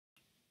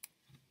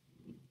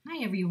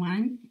Hi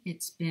everyone.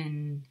 It's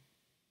been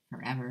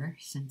forever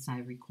since I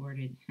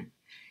recorded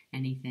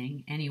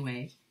anything.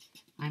 Anyway,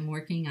 I'm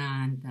working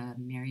on the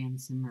Marion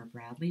Zimmer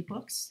Bradley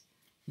books.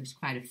 There's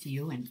quite a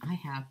few, and I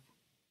have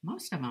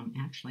most of them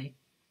actually.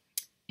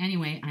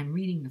 Anyway, I'm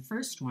reading the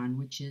first one,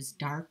 which is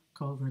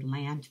Darkover,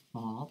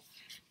 Landfall.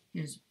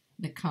 Here's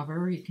the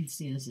cover. You can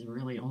see this is a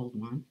really old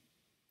one.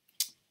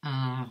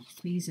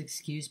 Please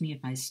excuse me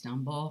if I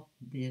stumble.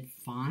 The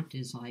font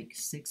is like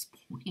 6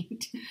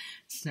 point,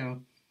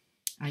 so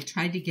I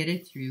tried to get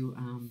it through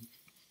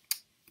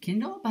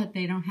Kindle, but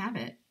they don't have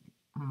it.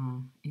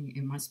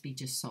 It must be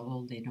just so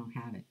old they don't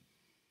have it.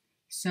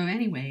 So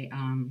anyway,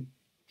 I'm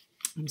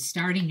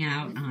starting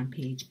out on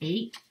page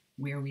 8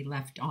 where we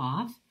left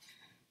off.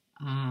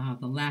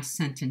 The last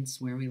sentence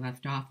where we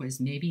left off was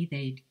maybe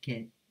they'd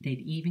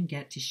even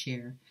get to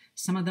share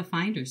some of the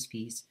finder's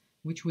fees,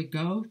 which would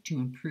go to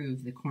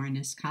improve the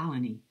Cornice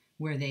colony,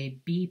 where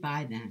they'd be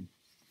by then.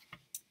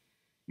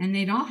 And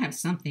they'd all have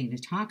something to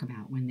talk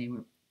about when they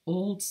were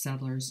old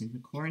settlers in the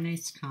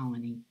Cornice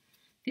colony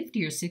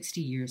 50 or 60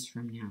 years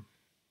from now.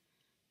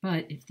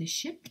 But if the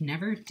ship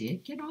never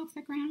did get off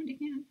the ground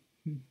again,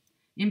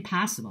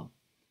 impossible.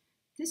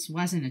 This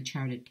wasn't a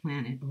charted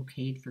planet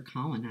okayed for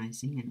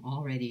colonizing and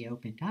already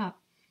opened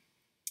up.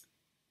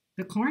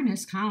 The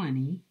Cornice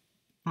colony,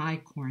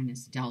 by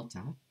Cornice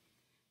Delta,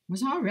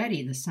 was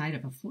already the site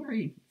of a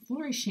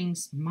flourishing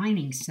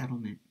mining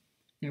settlement.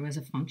 There was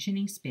a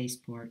functioning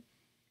spaceport,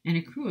 and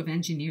a crew of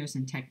engineers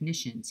and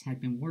technicians had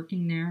been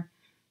working there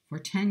for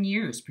 10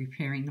 years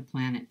preparing the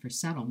planet for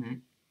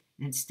settlement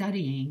and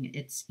studying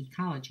its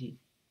ecology.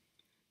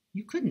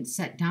 You couldn't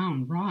set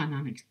down raw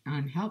and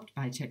unhelped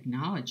by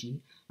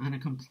technology on a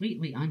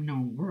completely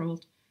unknown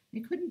world.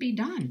 It couldn't be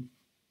done.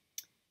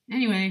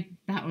 Anyway,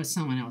 that was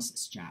someone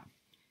else's job,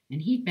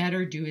 and he'd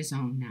better do his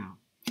own now.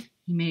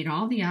 He made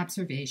all the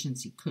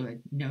observations he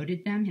could,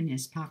 noted them in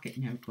his pocket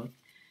notebook,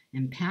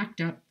 and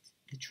packed up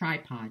the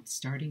tripod,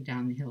 starting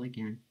down the hill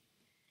again.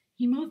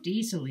 He moved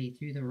easily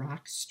through the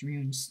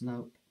rock-strewn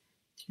slope,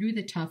 through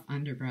the tough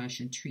underbrush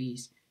and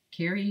trees,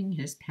 carrying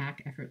his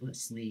pack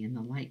effortlessly in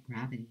the light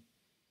gravity.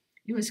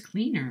 It was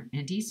cleaner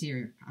and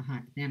easier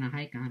than a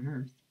hike on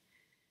Earth,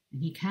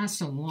 and he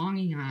cast a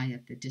longing eye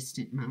at the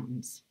distant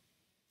mountains.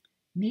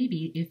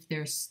 Maybe if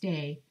their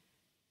stay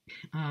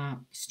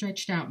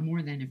stretched out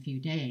more than a few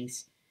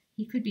days,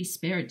 he could be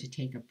spared to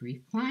take a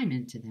brief climb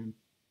into them.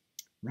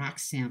 Rock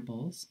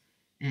samples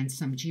and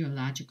some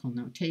geological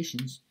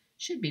notations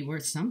should be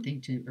worth something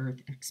to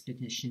Earth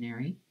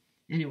Expeditionary,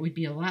 and it would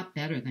be a lot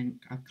better than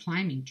a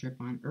climbing trip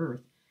on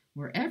Earth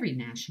where every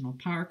national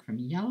park from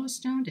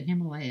Yellowstone to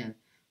Himalaya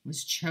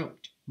was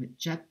choked with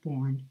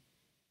jet-brought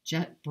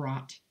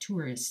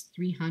tourists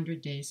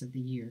 300 days of the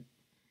year.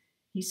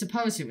 He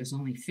supposed it was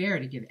only fair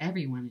to give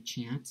everyone a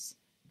chance.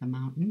 The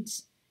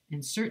mountains,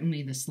 and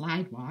certainly the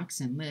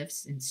slidewalks and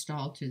lifts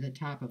installed to the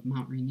top of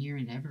Mount Rainier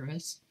and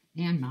Everest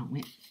and Mount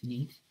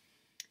Whitney,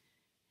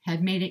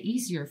 had made it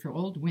easier for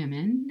old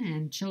women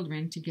and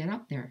children to get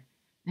up there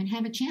and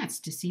have a chance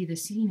to see the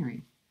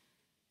scenery.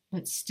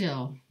 But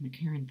still,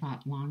 McCarran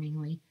thought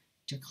longingly,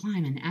 to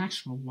climb an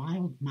actual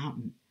wild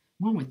mountain,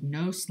 one with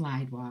no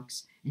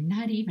slidewalks and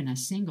not even a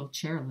single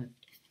chairlift.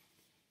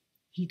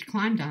 He'd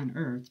climbed on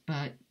Earth,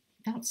 but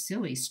felt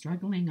silly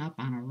struggling up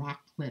on a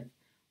rock cliff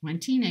when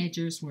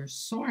teenagers were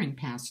soaring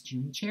past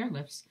June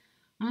chairlifts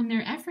on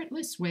their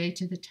effortless way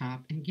to the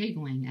top and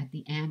giggling at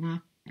the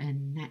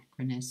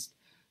anachronist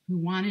who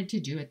wanted to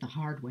do it the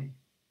hard way.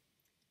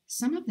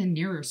 Some of the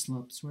nearer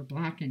slopes were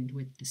blackened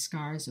with the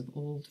scars of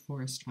old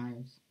forest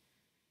fires,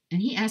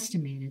 and he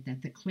estimated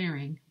that the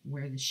clearing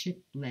where the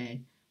ship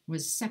lay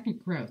was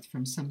second growth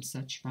from some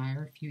such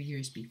fire a few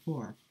years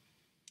before.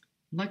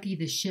 Lucky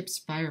the ship's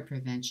fire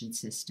prevention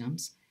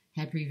systems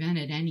had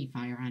prevented any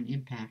fire on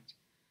impact.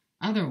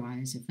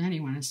 Otherwise, if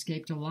anyone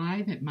escaped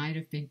alive, it might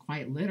have been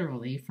quite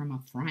literally from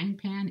a frying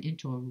pan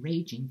into a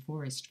raging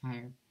forest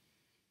fire.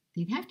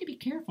 They'd have to be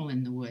careful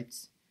in the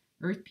woods.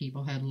 Earth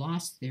people had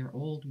lost their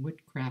old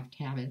woodcraft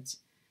habits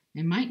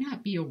and might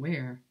not be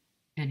aware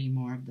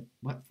anymore of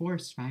what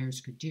forest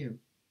fires could do.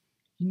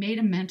 He made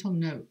a mental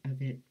note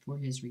of it for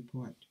his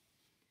report.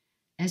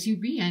 As he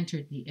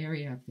re-entered the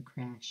area of the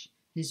crash,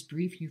 his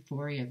brief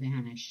euphoria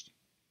vanished.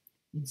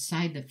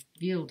 Inside the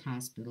field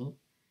hospital,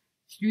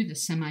 through the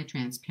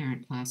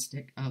semi-transparent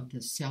plastic of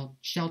the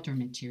shelter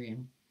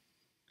material,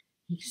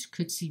 he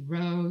could see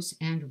rows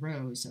and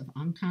rows of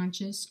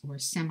unconscious or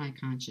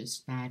semi-conscious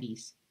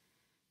bodies.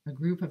 A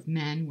group of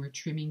men were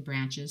trimming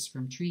branches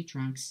from tree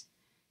trunks,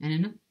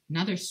 and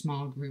another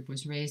small group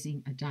was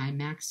raising a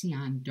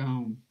Dymaxion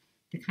dome,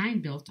 the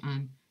kind built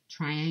on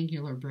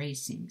triangular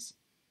bracings,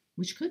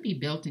 which could be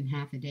built in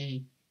half a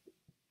day.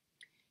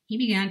 He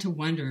began to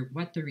wonder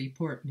what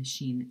report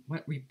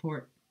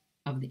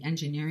of the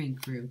engineering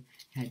crew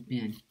had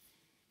been.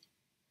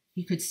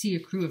 He could see a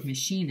crew of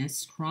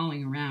machinists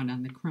crawling around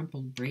on the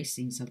crumpled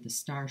bracings of the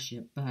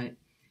starship, but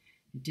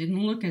it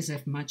didn't look as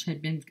if much had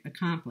been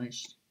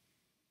accomplished.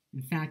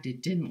 In fact,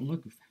 it didn't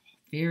look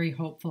very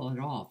hopeful at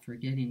all for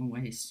getting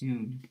away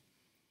soon.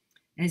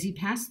 As he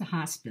passed the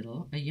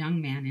hospital, a young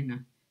man in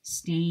a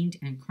stained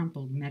and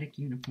crumpled medic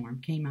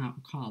uniform came out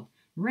and called,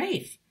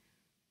 "Rafe,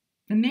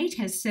 the mate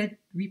has said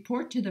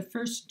report to the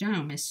first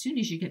dome as soon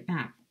as you get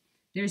back.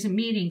 There's a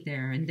meeting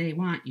there and they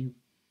want you.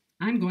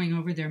 I'm going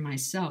over there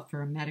myself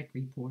for a medic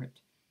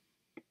report.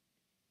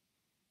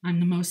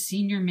 I'm the most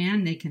senior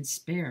man they can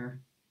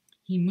spare."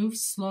 He moved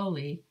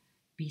slowly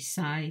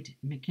beside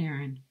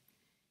McCarran.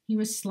 He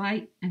was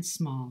slight and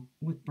small,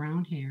 with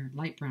brown hair,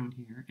 light brown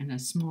hair, and a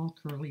small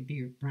curly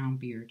brown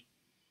beard.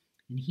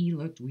 And he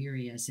looked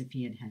weary, as if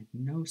he had had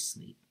no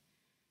sleep.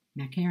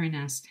 McCarran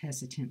asked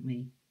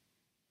hesitantly,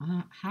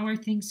 "How are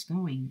things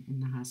going in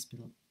the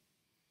hospital?"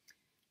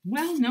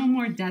 "Well, no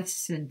more deaths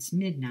since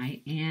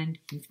midnight, and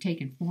we've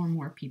taken 4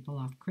 more people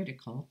off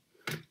critical.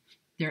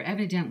 There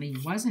evidently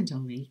wasn't a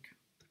leak.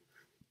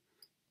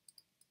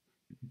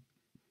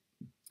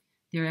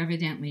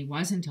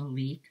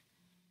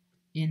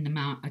 In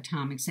the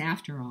atomics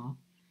after all.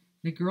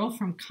 The girl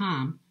from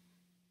COM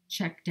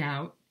checked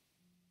out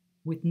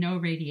with no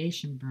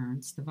radiation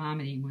burns. The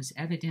vomiting was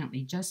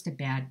evidently just a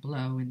bad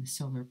blow in the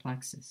solar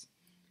plexus.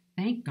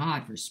 Thank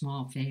God for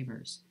small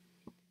favors.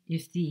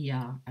 If the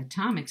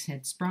atomics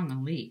had sprung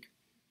a leak,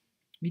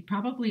 we'd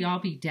probably all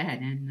be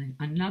dead and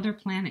another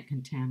planet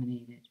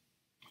contaminated."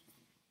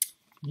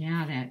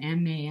 "Yeah, that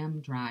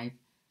MAM drive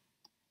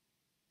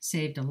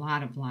saved a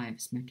lot of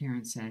lives,"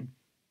 McCarran said.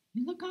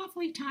 "You look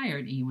awfully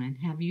tired, Ewan.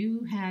 Have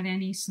you had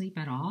any sleep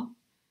at all?"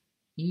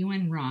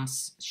 Ewan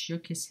Ross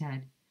shook his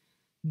head.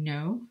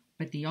 "No,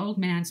 but the old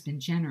man's been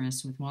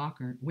generous with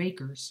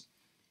wakers,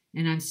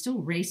 and I'm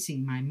still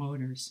racing my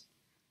motors.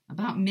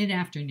 About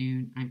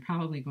mid-afternoon, I'm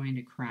probably going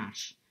to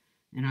crash,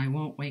 and I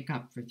won't wake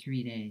up for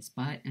 3 days.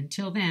 But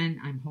until then,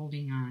 I'm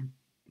holding on."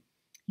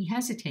 He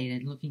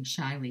hesitated, looking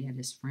shyly at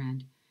his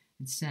friend,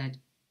 and said,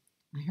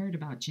 "I heard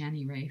about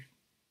Jenny, Rafe.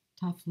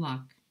 Tough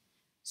luck.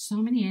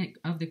 So many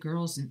of the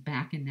girls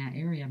back in that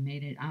area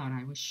made it out.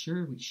 I was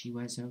sure she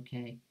was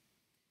okay."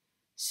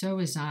 "So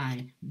was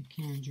I."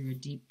 McCann drew a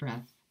deep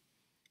breath,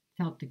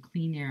 felt the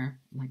clean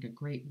air like a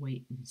great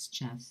weight in his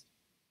chest.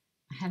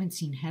 "I haven't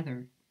seen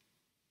Heather.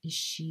 Is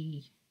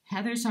she—"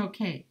 "Heather's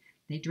okay.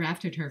 They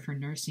drafted her for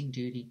nursing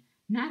duty.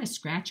 Not a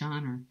scratch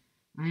on her.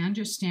 I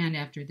understand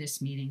after this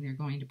meeting they're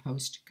going to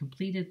post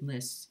completed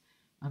lists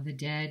of the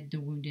dead, the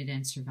wounded,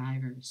 and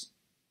survivors."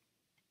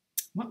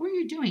 "What were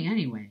you doing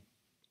anyway?"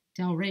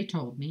 "Del Rey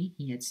told me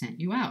he had sent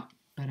you out,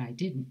 but I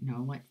didn't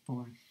know what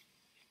for."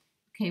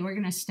 Okay, we're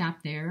going to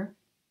stop there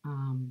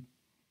and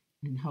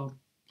hope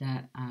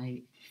that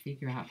I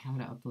figure out how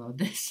to upload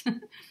this.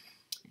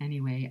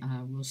 Anyway,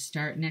 we'll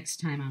start next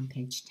time on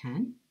page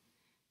 10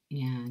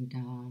 and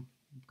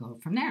go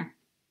from there.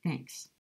 Thanks.